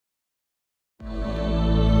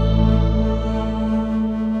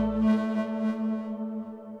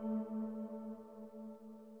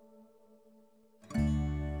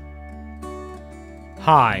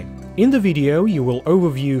Hi! In the video you will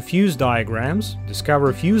overview fuse diagrams,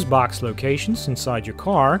 discover fuse box locations inside your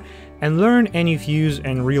car, and learn any fuse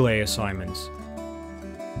and relay assignments.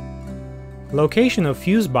 Location of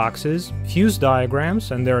fuse boxes, fuse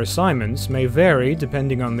diagrams, and their assignments may vary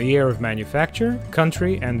depending on the year of manufacture,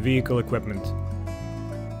 country, and vehicle equipment.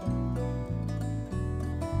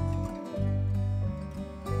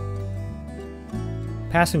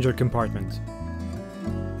 Passenger compartment.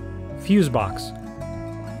 Fuse box.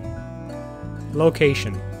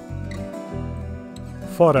 Location.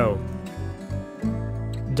 Photo.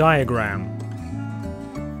 Diagram.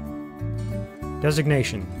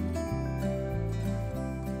 Designation.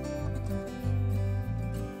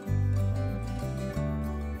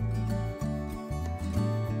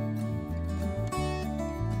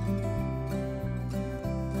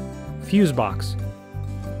 Fuse box.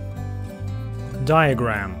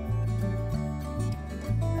 Diagram.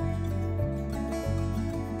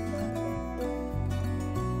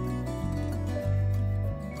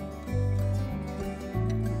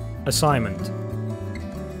 Assignment.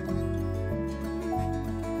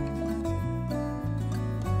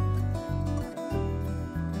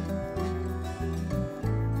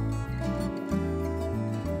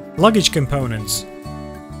 Luggage components.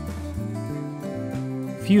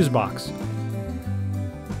 Fuse box.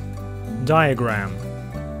 Diagram.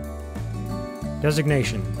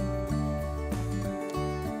 Designation.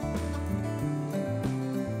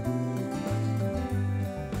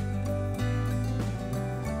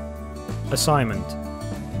 Assignment.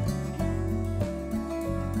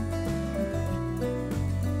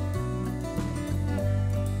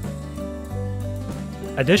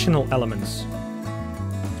 Additional elements.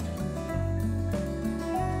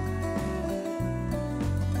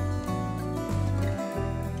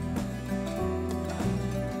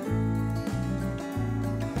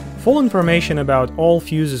 Full information about all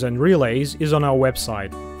fuses and relays is on our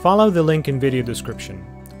website. Follow the link in video description.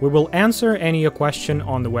 We will answer any question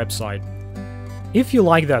on the website. If you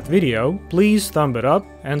like that video, please thumb it up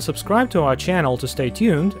and subscribe to our channel to stay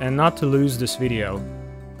tuned and not to lose this video.